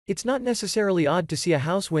It's not necessarily odd to see a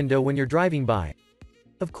house window when you're driving by.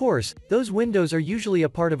 Of course, those windows are usually a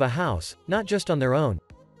part of a house, not just on their own.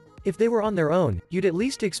 If they were on their own, you'd at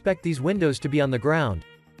least expect these windows to be on the ground.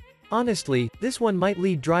 Honestly, this one might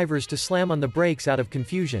lead drivers to slam on the brakes out of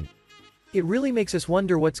confusion. It really makes us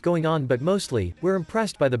wonder what's going on, but mostly, we're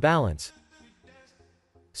impressed by the balance.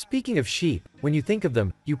 Speaking of sheep, when you think of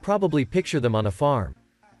them, you probably picture them on a farm.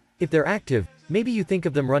 If they're active, maybe you think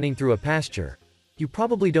of them running through a pasture. You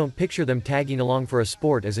probably don't picture them tagging along for a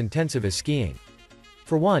sport as intensive as skiing.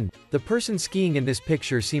 For one, the person skiing in this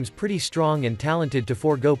picture seems pretty strong and talented to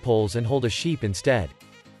forego poles and hold a sheep instead.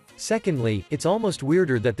 Secondly, it's almost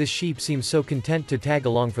weirder that this sheep seems so content to tag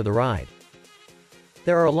along for the ride.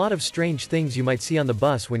 There are a lot of strange things you might see on the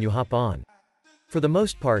bus when you hop on. For the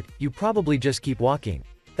most part, you probably just keep walking.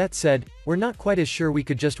 That said, we're not quite as sure we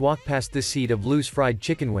could just walk past this seat of loose fried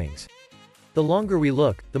chicken wings. The longer we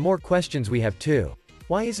look, the more questions we have too.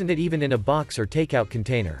 Why isn't it even in a box or takeout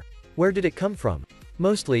container? Where did it come from?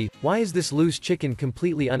 Mostly, why is this loose chicken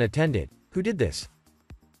completely unattended? Who did this?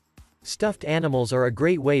 Stuffed animals are a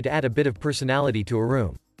great way to add a bit of personality to a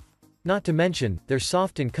room. Not to mention, they're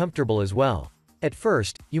soft and comfortable as well. At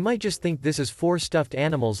first, you might just think this is 4 stuffed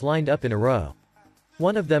animals lined up in a row.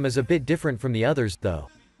 One of them is a bit different from the others, though.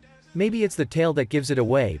 Maybe it's the tail that gives it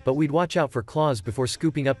away, but we'd watch out for claws before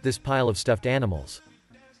scooping up this pile of stuffed animals.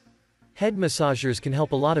 Head massagers can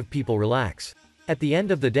help a lot of people relax. At the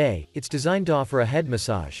end of the day, it's designed to offer a head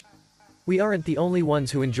massage. We aren't the only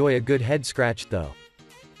ones who enjoy a good head scratch though.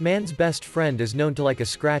 Man's best friend is known to like a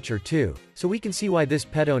scratch or two, so we can see why this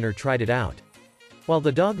pet owner tried it out. While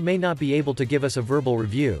the dog may not be able to give us a verbal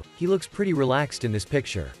review, he looks pretty relaxed in this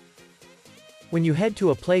picture. When you head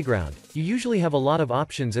to a playground, you usually have a lot of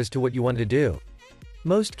options as to what you want to do.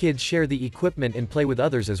 Most kids share the equipment and play with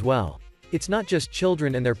others as well. It's not just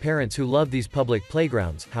children and their parents who love these public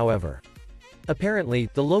playgrounds, however. Apparently,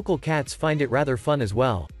 the local cats find it rather fun as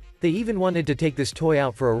well. They even wanted to take this toy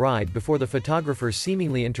out for a ride before the photographers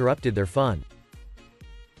seemingly interrupted their fun.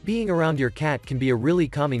 Being around your cat can be a really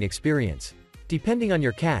calming experience. Depending on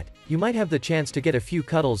your cat, you might have the chance to get a few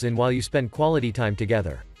cuddles in while you spend quality time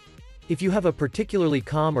together. If you have a particularly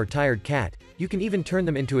calm or tired cat, you can even turn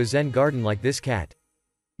them into a Zen garden like this cat.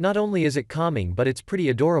 Not only is it calming, but it's pretty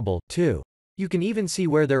adorable, too. You can even see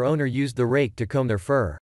where their owner used the rake to comb their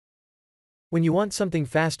fur. When you want something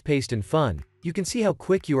fast-paced and fun, you can see how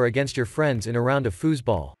quick you are against your friends in a round of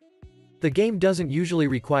foosball. The game doesn't usually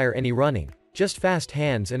require any running, just fast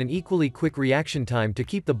hands and an equally quick reaction time to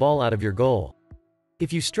keep the ball out of your goal.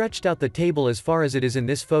 If you stretched out the table as far as it is in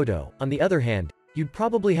this photo, on the other hand, you'd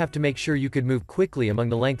probably have to make sure you could move quickly among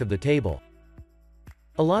the length of the table.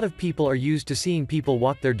 A lot of people are used to seeing people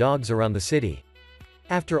walk their dogs around the city.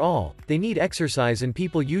 After all, they need exercise and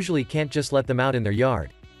people usually can't just let them out in their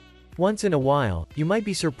yard. Once in a while, you might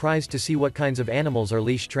be surprised to see what kinds of animals are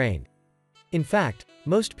leash trained. In fact,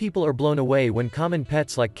 most people are blown away when common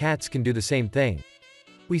pets like cats can do the same thing.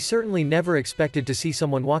 We certainly never expected to see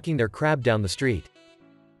someone walking their crab down the street.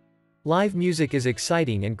 Live music is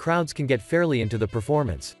exciting and crowds can get fairly into the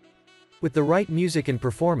performance. With the right music and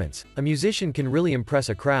performance, a musician can really impress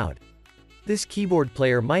a crowd. This keyboard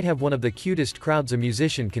player might have one of the cutest crowds a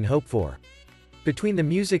musician can hope for. Between the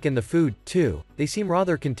music and the food, too, they seem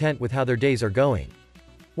rather content with how their days are going.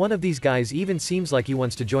 One of these guys even seems like he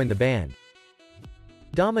wants to join the band.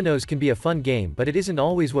 Dominoes can be a fun game, but it isn't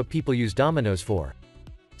always what people use dominoes for.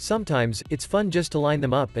 Sometimes, it's fun just to line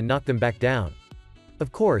them up and knock them back down.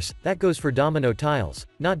 Of course, that goes for domino tiles,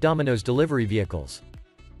 not Domino's delivery vehicles.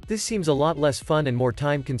 This seems a lot less fun and more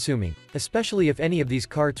time-consuming, especially if any of these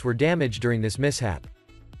carts were damaged during this mishap.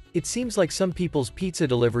 It seems like some people's pizza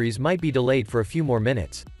deliveries might be delayed for a few more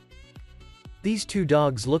minutes. These 2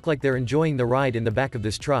 dogs look like they're enjoying the ride in the back of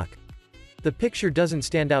this truck. The picture doesn't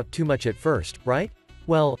stand out too much at first, right?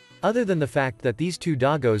 Well, other than the fact that these 2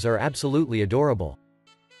 doggos are absolutely adorable.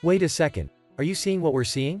 Wait a second, are you seeing what we're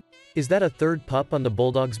seeing? Is that a 3rd pup on the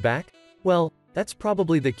bulldog's back? Well, that's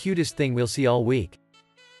probably the cutest thing we'll see all week.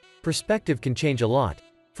 Perspective can change a lot.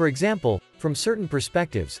 For example, from certain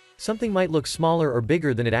perspectives, something might look smaller or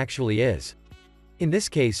bigger than it actually is. In this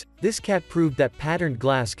case, this cat proved that patterned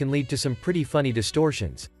glass can lead to some pretty funny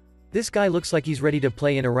distortions. This guy looks like he's ready to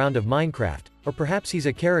play in a round of Minecraft, or perhaps he's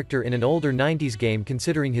a character in an older 90s game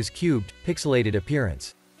considering his cubed, pixelated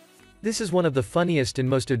appearance. This is one of the funniest and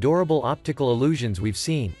most adorable optical illusions we've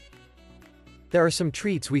seen. There are some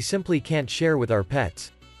treats we simply can't share with our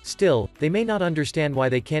pets. Still, they may not understand why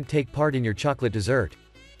they can't take part in your chocolate dessert.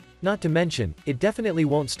 Not to mention, it definitely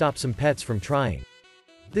won't stop some pets from trying.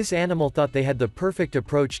 This animal thought they had the perfect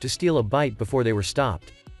approach to steal a bite before they were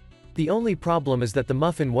stopped. The only problem is that the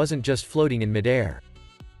muffin wasn't just floating in midair.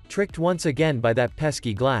 Tricked once again by that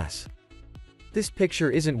pesky glass. This picture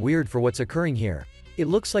isn't weird for what's occurring here. It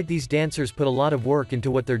looks like these dancers put a lot of work into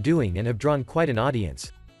what they're doing and have drawn quite an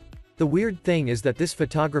audience. The weird thing is that this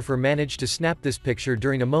photographer managed to snap this picture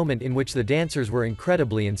during a moment in which the dancers were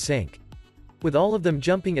incredibly in sync. With all of them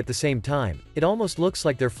jumping at the same time, it almost looks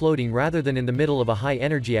like they're floating rather than in the middle of a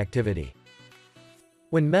high-energy activity.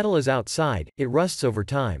 When metal is outside, it rusts over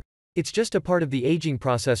time. It's just a part of the aging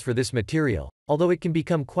process for this material, although it can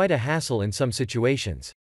become quite a hassle in some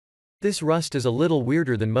situations. This rust is a little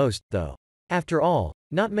weirder than most, though. After all,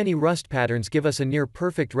 not many rust patterns give us a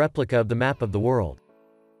near-perfect replica of the map of the world.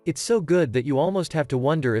 It's so good that you almost have to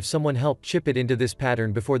wonder if someone helped chip it into this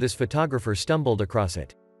pattern before this photographer stumbled across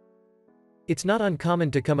it. It's not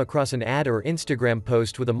uncommon to come across an ad or Instagram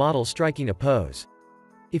post with a model striking a pose.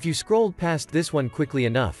 If you scrolled past this one quickly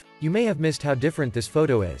enough, you may have missed how different this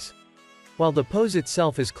photo is. While the pose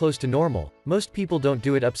itself is close to normal, most people don't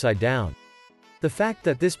do it upside down. The fact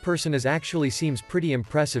that this person is actually seems pretty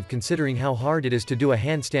impressive considering how hard it is to do a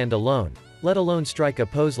handstand alone, let alone strike a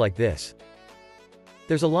pose like this.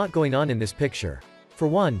 There's a lot going on in this picture. For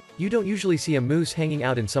one, you don't usually see a moose hanging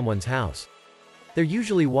out in someone's house. They're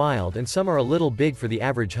usually wild and some are a little big for the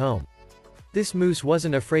average home. This moose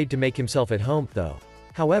wasn't afraid to make himself at home, though.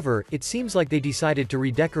 However, it seems like they decided to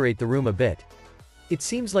redecorate the room a bit. It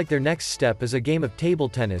seems like their next step is a game of table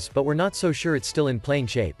tennis, but we're not so sure it's still in playing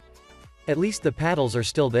shape. At least the paddles are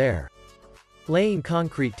still there. Laying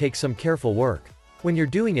concrete takes some careful work. When you're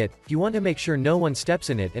doing it, you want to make sure no one steps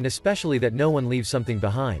in it and especially that no one leaves something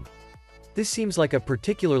behind. This seems like a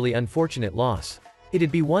particularly unfortunate loss.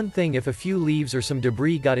 It'd be one thing if a few leaves or some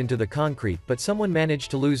debris got into the concrete, but someone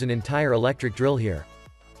managed to lose an entire electric drill here.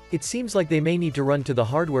 It seems like they may need to run to the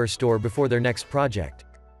hardware store before their next project.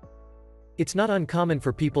 It's not uncommon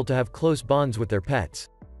for people to have close bonds with their pets.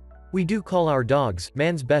 We do call our dogs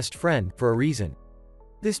man's best friend for a reason.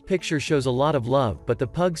 This picture shows a lot of love, but the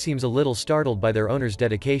pug seems a little startled by their owner's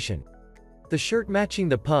dedication. The shirt matching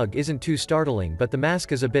the pug isn't too startling, but the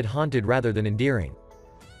mask is a bit haunted rather than endearing.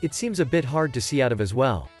 It seems a bit hard to see out of as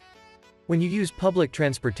well. When you use public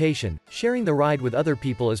transportation, sharing the ride with other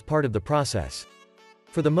people is part of the process.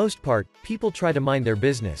 For the most part, people try to mind their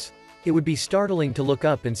business. It would be startling to look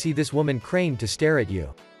up and see this woman craned to stare at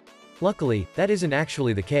you. Luckily, that isn't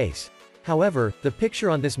actually the case. However, the picture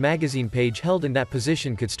on this magazine page held in that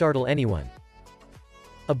position could startle anyone.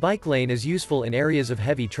 A bike lane is useful in areas of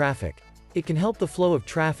heavy traffic. It can help the flow of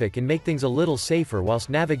traffic and make things a little safer whilst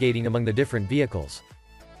navigating among the different vehicles.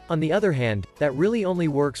 On the other hand, that really only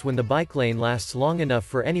works when the bike lane lasts long enough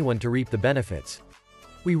for anyone to reap the benefits.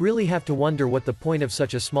 We really have to wonder what the point of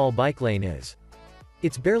such a small bike lane is.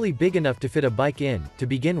 It's barely big enough to fit a bike in, to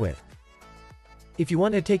begin with. If you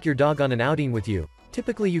want to take your dog on an outing with you,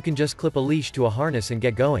 typically you can just clip a leash to a harness and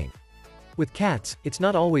get going. With cats, it's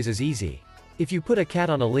not always as easy. If you put a cat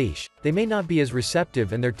on a leash, they may not be as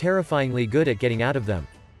receptive and they're terrifyingly good at getting out of them.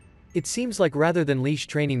 It seems like rather than leash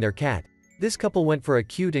training their cat, this couple went for a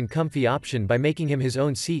cute and comfy option by making him his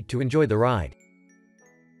own seat to enjoy the ride.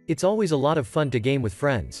 It's always a lot of fun to game with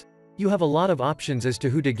friends. You have a lot of options as to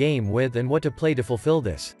who to game with and what to play to fulfill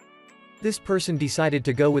this. This person decided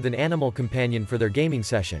to go with an animal companion for their gaming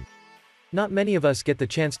session. Not many of us get the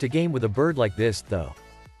chance to game with a bird like this, though.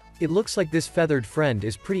 It looks like this feathered friend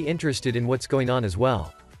is pretty interested in what's going on as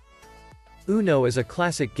well. Uno is a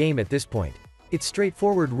classic game at this point. Its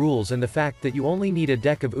straightforward rules and the fact that you only need a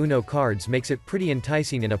deck of Uno cards makes it pretty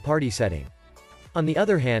enticing in a party setting. On the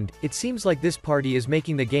other hand, it seems like this party is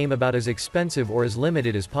making the game about as expensive or as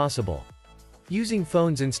limited as possible. Using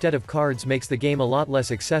phones instead of cards makes the game a lot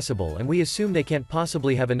less accessible, and we assume they can't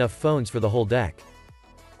possibly have enough phones for the whole deck.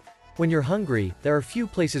 When you're hungry, there are few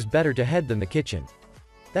places better to head than the kitchen.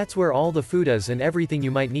 That's where all the food is and everything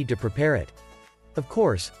you might need to prepare it. Of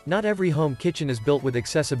course, not every home kitchen is built with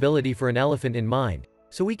accessibility for an elephant in mind,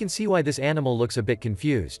 so we can see why this animal looks a bit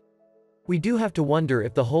confused. We do have to wonder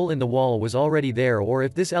if the hole in the wall was already there or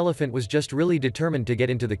if this elephant was just really determined to get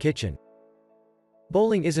into the kitchen.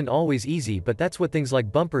 Bowling isn't always easy, but that's what things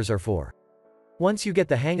like bumpers are for. Once you get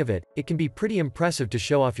the hang of it, it can be pretty impressive to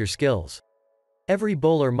show off your skills. Every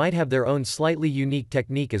bowler might have their own slightly unique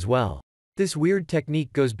technique as well. This weird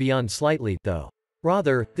technique goes beyond slightly, though.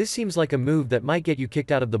 Rather, this seems like a move that might get you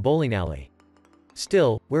kicked out of the bowling alley.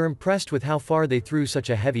 Still, we're impressed with how far they threw such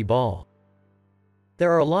a heavy ball.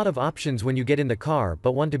 There are a lot of options when you get in the car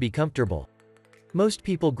but want to be comfortable. Most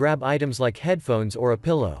people grab items like headphones or a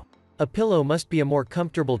pillow. A pillow must be a more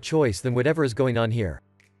comfortable choice than whatever is going on here.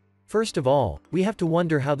 First of all, we have to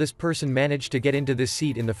wonder how this person managed to get into this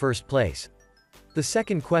seat in the first place. The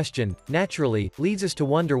second question, naturally, leads us to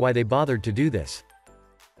wonder why they bothered to do this.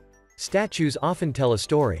 Statues often tell a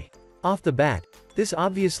story. Off the bat, this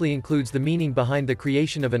obviously includes the meaning behind the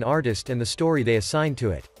creation of an artist and the story they assign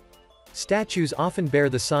to it. Statues often bear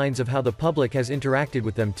the signs of how the public has interacted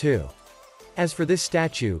with them too. As for this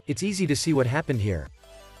statue, it's easy to see what happened here.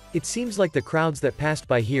 It seems like the crowds that passed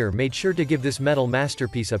by here made sure to give this metal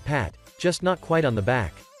masterpiece a pat, just not quite on the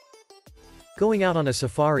back. Going out on a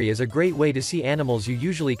safari is a great way to see animals you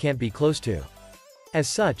usually can't be close to. As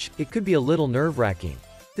such, it could be a little nerve-wracking.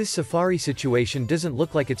 This safari situation doesn't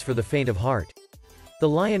look like it's for the faint of heart. The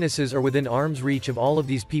lionesses are within arm's reach of all of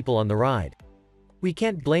these people on the ride. We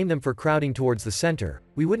can't blame them for crowding towards the center,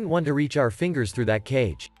 we wouldn't want to reach our fingers through that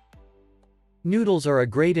cage. Noodles are a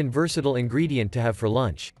great and versatile ingredient to have for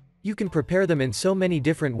lunch. You can prepare them in so many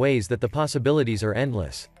different ways that the possibilities are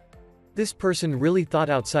endless. This person really thought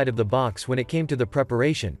outside of the box when it came to the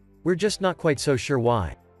preparation, we're just not quite so sure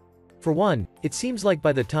why. For one, it seems like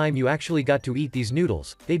by the time you actually got to eat these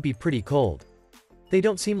noodles, they'd be pretty cold. They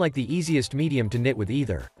don't seem like the easiest medium to knit with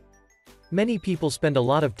either. Many people spend a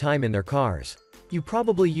lot of time in their cars. You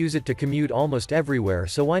probably use it to commute almost everywhere,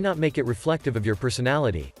 so why not make it reflective of your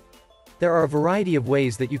personality? There are a variety of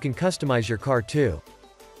ways that you can customize your car too.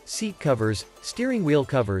 Seat covers, steering wheel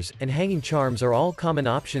covers, and hanging charms are all common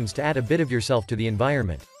options to add a bit of yourself to the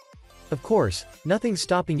environment. Of course, nothing's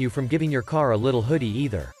stopping you from giving your car a little hoodie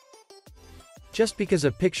either. Just because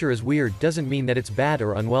a picture is weird doesn't mean that it's bad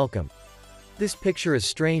or unwelcome. This picture is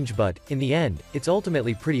strange but, in the end, it's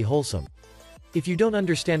ultimately pretty wholesome. If you don't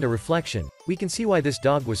understand a reflection, we can see why this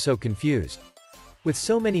dog was so confused. With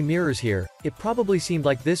so many mirrors here, it probably seemed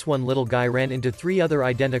like this one little guy ran into 3 other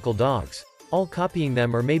identical dogs, all copying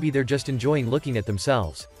them, or maybe they're just enjoying looking at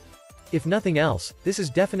themselves. If nothing else, this is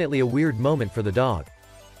definitely a weird moment for the dog.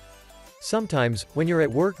 Sometimes, when you're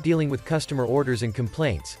at work dealing with customer orders and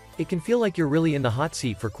complaints, it can feel like you're really in the hot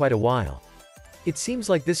seat for quite a while. It seems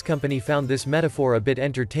like this company found this metaphor a bit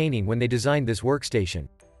entertaining when they designed this workstation.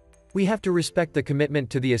 We have to respect the commitment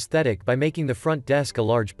to the aesthetic by making the front desk a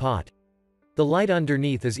large pot. The light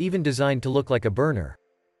underneath is even designed to look like a burner.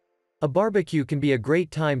 A barbecue can be a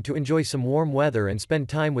great time to enjoy some warm weather and spend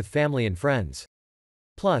time with family and friends.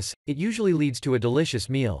 Plus, it usually leads to a delicious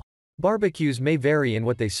meal. Barbecues may vary in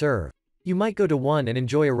what they serve. You might go to one and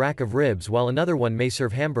enjoy a rack of ribs while another one may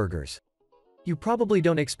serve hamburgers. You probably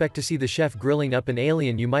don't expect to see the chef grilling up an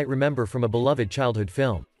alien you might remember from a beloved childhood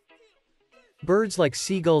film. Birds like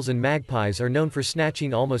seagulls and magpies are known for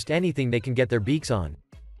snatching almost anything they can get their beaks on.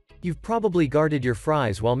 You've probably guarded your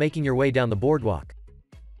fries while making your way down the boardwalk.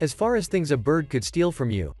 As far as things a bird could steal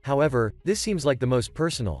from you, however, this seems like the most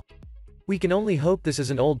personal. We can only hope this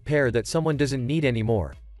is an old pair that someone doesn't need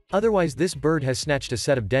anymore. Otherwise, this bird has snatched a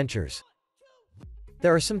set of dentures.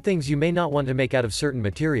 There are some things you may not want to make out of certain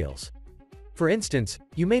materials. For instance,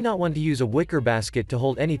 you may not want to use a wicker basket to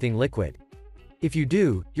hold anything liquid. If you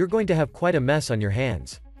do, you're going to have quite a mess on your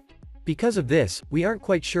hands. Because of this, we aren't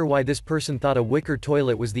quite sure why this person thought a wicker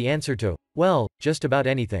toilet was the answer to, well, just about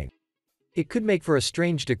anything. It could make for a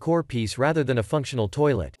strange decor piece rather than a functional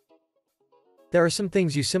toilet. There are some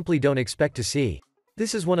things you simply don't expect to see.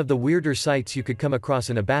 This is one of the weirder sights you could come across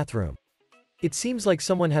in a bathroom. It seems like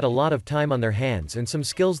someone had a lot of time on their hands and some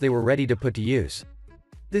skills they were ready to put to use.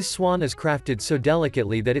 This swan is crafted so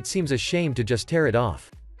delicately that it seems a shame to just tear it off.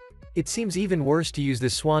 It seems even worse to use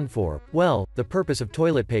this swan for, well, the purpose of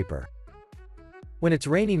toilet paper. When it's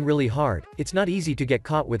raining really hard, it's not easy to get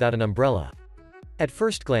caught without an umbrella. At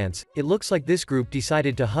first glance, it looks like this group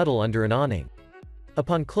decided to huddle under an awning.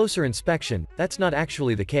 Upon closer inspection, that's not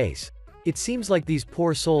actually the case. It seems like these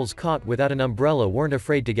poor souls caught without an umbrella weren't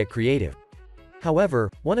afraid to get creative. However,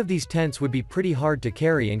 one of these tents would be pretty hard to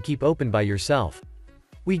carry and keep open by yourself.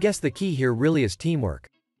 We guess the key here really is teamwork.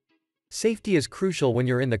 Safety is crucial when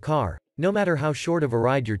you're in the car, no matter how short of a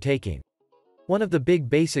ride you're taking. One of the big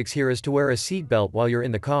basics here is to wear a seatbelt while you're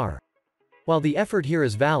in the car. While the effort here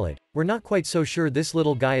is valid, we're not quite so sure this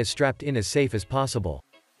little guy is strapped in as safe as possible.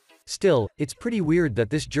 Still, it's pretty weird that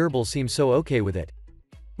this gerbil seems so okay with it.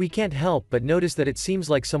 We can't help but notice that it seems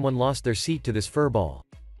like someone lost their seat to this furball.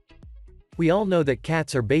 We all know that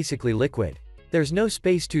cats are basically liquid. There's no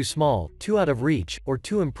space too small, too out of reach, or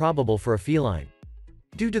too improbable for a feline.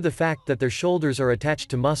 Due to the fact that their shoulders are attached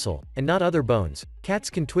to muscle, and not other bones, cats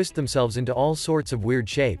can twist themselves into all sorts of weird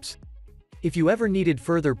shapes. If you ever needed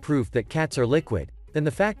further proof that cats are liquid, then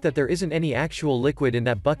the fact that there isn't any actual liquid in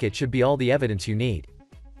that bucket should be all the evidence you need.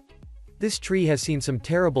 This tree has seen some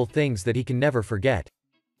terrible things that he can never forget.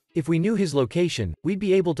 If we knew his location, we'd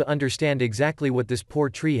be able to understand exactly what this poor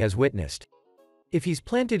tree has witnessed. If he's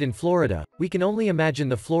planted in Florida, we can only imagine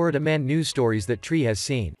the Florida man news stories that Tree has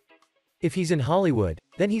seen. If he's in Hollywood,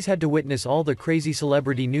 then he's had to witness all the crazy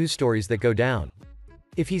celebrity news stories that go down.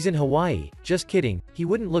 If he's in Hawaii, just kidding, he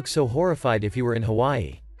wouldn't look so horrified if he were in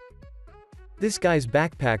Hawaii. This guy's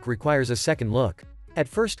backpack requires a second look. At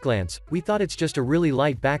first glance, we thought it's just a really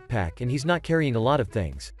light backpack and he's not carrying a lot of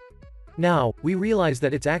things. Now, we realize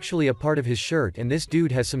that it's actually a part of his shirt and this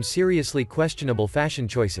dude has some seriously questionable fashion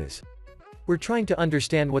choices. We're trying to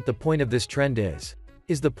understand what the point of this trend is.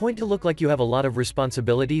 Is the point to look like you have a lot of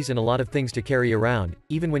responsibilities and a lot of things to carry around,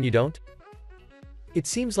 even when you don't? It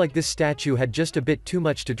seems like this statue had just a bit too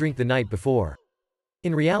much to drink the night before.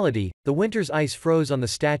 In reality, the winter's ice froze on the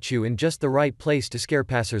statue in just the right place to scare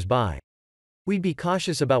passers-by. We'd be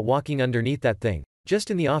cautious about walking underneath that thing, just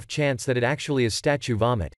in the off chance that it actually is statue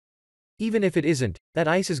vomit. Even if it isn't, that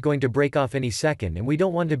ice is going to break off any second and we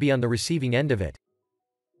don't want to be on the receiving end of it.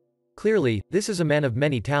 Clearly, this is a man of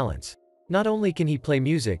many talents. Not only can he play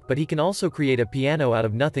music but he can also create a piano out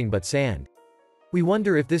of nothing but sand. We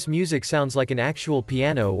wonder if this music sounds like an actual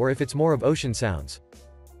piano or if it's more of ocean sounds.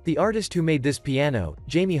 The artist who made this piano,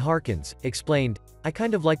 Jamie Harkins, explained, "I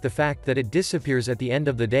kind of like the fact that it disappears at the end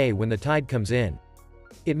of the day when the tide comes in.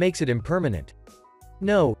 It makes it impermanent."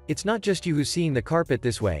 No, it's not just you who's seeing the carpet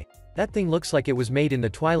this way. That thing looks like it was made in the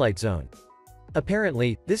Twilight Zone.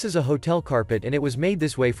 Apparently, this is a hotel carpet and it was made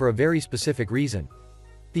this way for a very specific reason.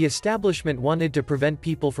 The establishment wanted to prevent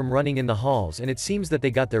people from running in the halls and it seems that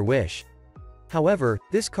they got their wish. However,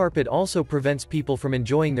 this carpet also prevents people from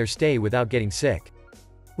enjoying their stay without getting sick.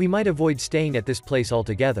 We might avoid staying at this place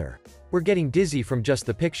altogether. We're getting dizzy from just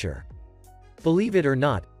the picture. Believe it or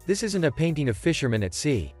not, this isn't a painting of fishermen at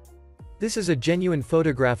sea. This is a genuine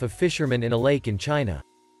photograph of fishermen in a lake in China.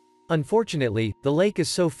 Unfortunately, the lake is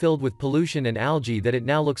so filled with pollution and algae that it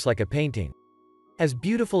now looks like a painting. As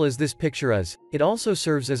beautiful as this picture is, it also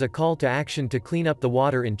serves as a call to action to clean up the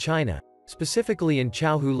water in China, specifically in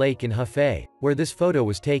Chaohu Lake in Hefei, where this photo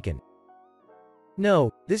was taken. No,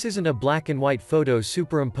 this isn't a black and white photo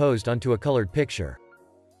superimposed onto a colored picture.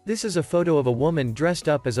 This is a photo of a woman dressed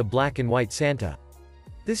up as a black and white Santa.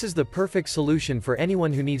 This is the perfect solution for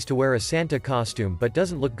anyone who needs to wear a Santa costume but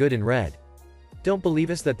doesn't look good in red. Don't believe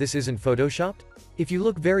us that this isn't photoshopped? If you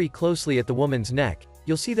look very closely at the woman's neck,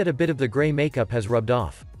 you'll see that a bit of the gray makeup has rubbed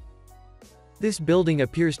off. This building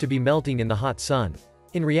appears to be melting in the hot sun.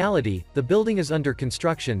 In reality, the building is under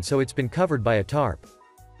construction so it's been covered by a tarp.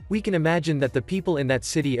 We can imagine that the people in that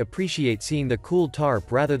city appreciate seeing the cool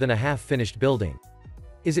tarp rather than a half-finished building.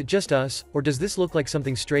 Is it just us, or does this look like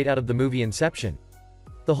something straight out of the movie Inception?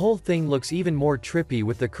 The whole thing looks even more trippy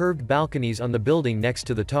with the curved balconies on the building next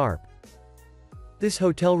to the tarp. This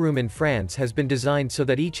hotel room in France has been designed so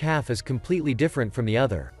that each half is completely different from the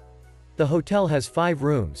other. The hotel has 5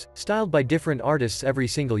 rooms, styled by different artists every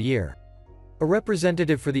single year. A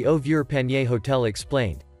representative for the Au Vieux-Panier Hotel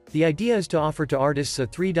explained, "The idea is to offer to artists a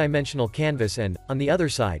 3-dimensional canvas and, on the other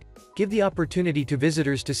side, give the opportunity to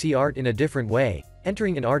visitors to see art in a different way,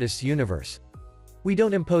 entering an artist's universe. We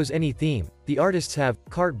don't impose any theme, the artists have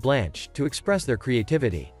carte blanche to express their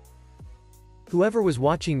creativity." Whoever was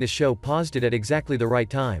watching the show paused it at exactly the right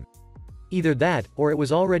time. Either that, or it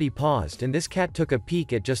was already paused and this cat took a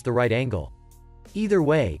peek at just the right angle. Either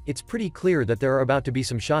way, it's pretty clear that there are about to be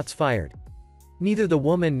some shots fired. Neither the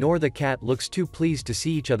woman nor the cat looks too pleased to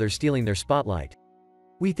see each other stealing their spotlight.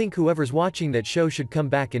 We think whoever's watching that show should come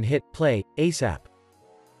back and hit play ASAP.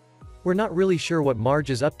 We're not really sure what Marge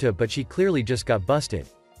is up to, but she clearly just got busted.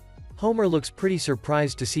 Homer looks pretty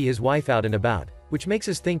surprised to see his wife out and about, which makes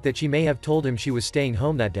us think that she may have told him she was staying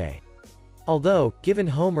home that day. Although, given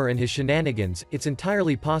Homer and his shenanigans, it's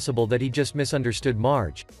entirely possible that he just misunderstood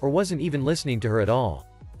Marge, or wasn't even listening to her at all.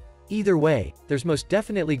 Either way, there's most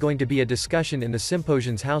definitely going to be a discussion in the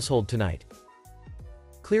Symposium's household tonight.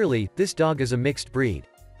 Clearly, this dog is a mixed breed.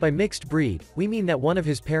 By mixed breed, we mean that one of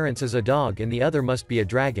his parents is a dog and the other must be a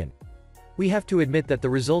dragon. We have to admit that the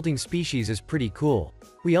resulting species is pretty cool.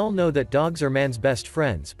 We all know that dogs are man's best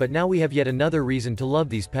friends, but now we have yet another reason to love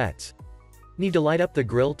these pets. Need to light up the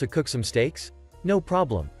grill to cook some steaks? No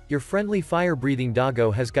problem, your friendly fire-breathing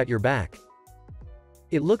doggo has got your back.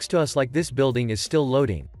 It looks to us like this building is still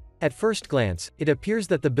loading. At first glance, it appears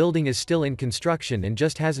that the building is still in construction and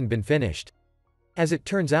just hasn't been finished. As it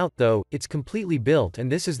turns out though, it's completely built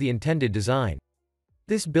and this is the intended design.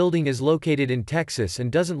 This building is located in Texas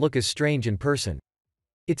and doesn't look as strange in person.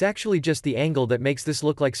 It's actually just the angle that makes this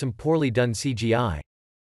look like some poorly done CGI.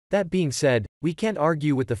 That being said, we can't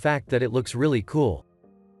argue with the fact that it looks really cool.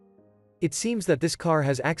 It seems that this car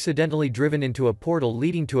has accidentally driven into a portal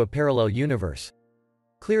leading to a parallel universe.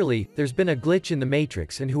 Clearly, there's been a glitch in the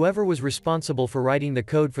matrix and whoever was responsible for writing the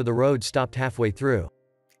code for the road stopped halfway through.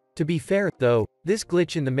 To be fair, though, this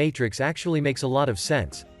glitch in the matrix actually makes a lot of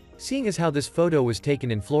sense, seeing as how this photo was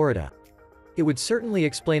taken in Florida. It would certainly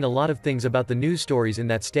explain a lot of things about the news stories in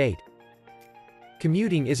that state.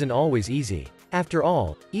 Commuting isn't always easy. After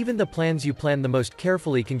all, even the plans you plan the most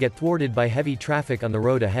carefully can get thwarted by heavy traffic on the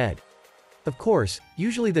road ahead. Of course,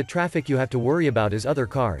 usually the traffic you have to worry about is other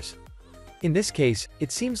cars. In this case,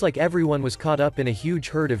 it seems like everyone was caught up in a huge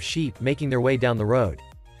herd of sheep making their way down the road.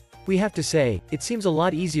 We have to say, it seems a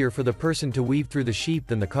lot easier for the person to weave through the sheep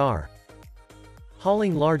than the car.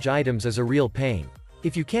 Hauling large items is a real pain.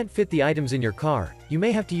 If you can't fit the items in your car, you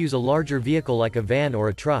may have to use a larger vehicle like a van or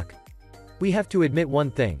a truck. We have to admit one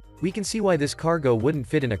thing, we can see why this cargo wouldn't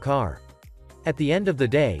fit in a car. At the end of the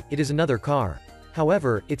day, it is another car.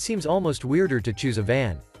 However, it seems almost weirder to choose a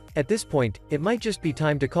van. At this point, it might just be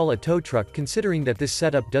time to call a tow truck considering that this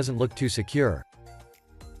setup doesn't look too secure.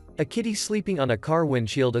 A kitty sleeping on a car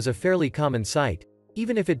windshield is a fairly common sight,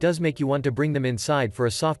 even if it does make you want to bring them inside for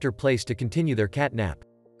a softer place to continue their cat nap.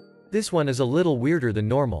 This one is a little weirder than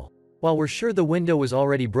normal. While we're sure the window was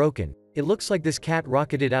already broken, it looks like this cat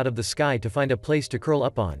rocketed out of the sky to find a place to curl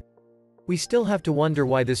up on. We still have to wonder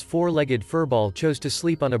why this four-legged furball chose to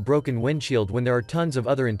sleep on a broken windshield when there are tons of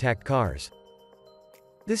other intact cars.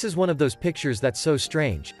 This is one of those pictures that's so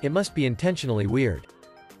strange, it must be intentionally weird.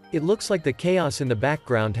 It looks like the chaos in the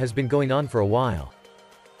background has been going on for a while.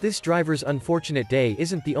 This driver's unfortunate day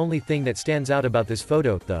isn't the only thing that stands out about this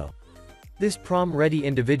photo, though. This prom-ready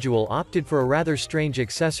individual opted for a rather strange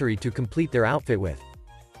accessory to complete their outfit with.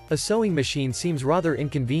 A sewing machine seems rather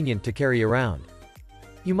inconvenient to carry around.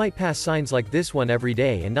 You might pass signs like this one every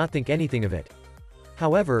day and not think anything of it.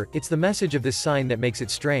 However, it's the message of this sign that makes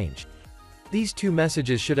it strange. These two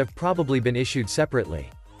messages should have probably been issued separately.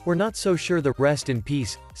 We're not so sure the "rest in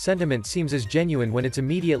peace" sentiment seems as genuine when it's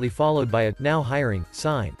immediately followed by a "now hiring"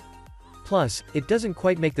 sign. Plus, it doesn't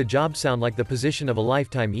quite make the job sound like the position of a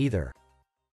lifetime either.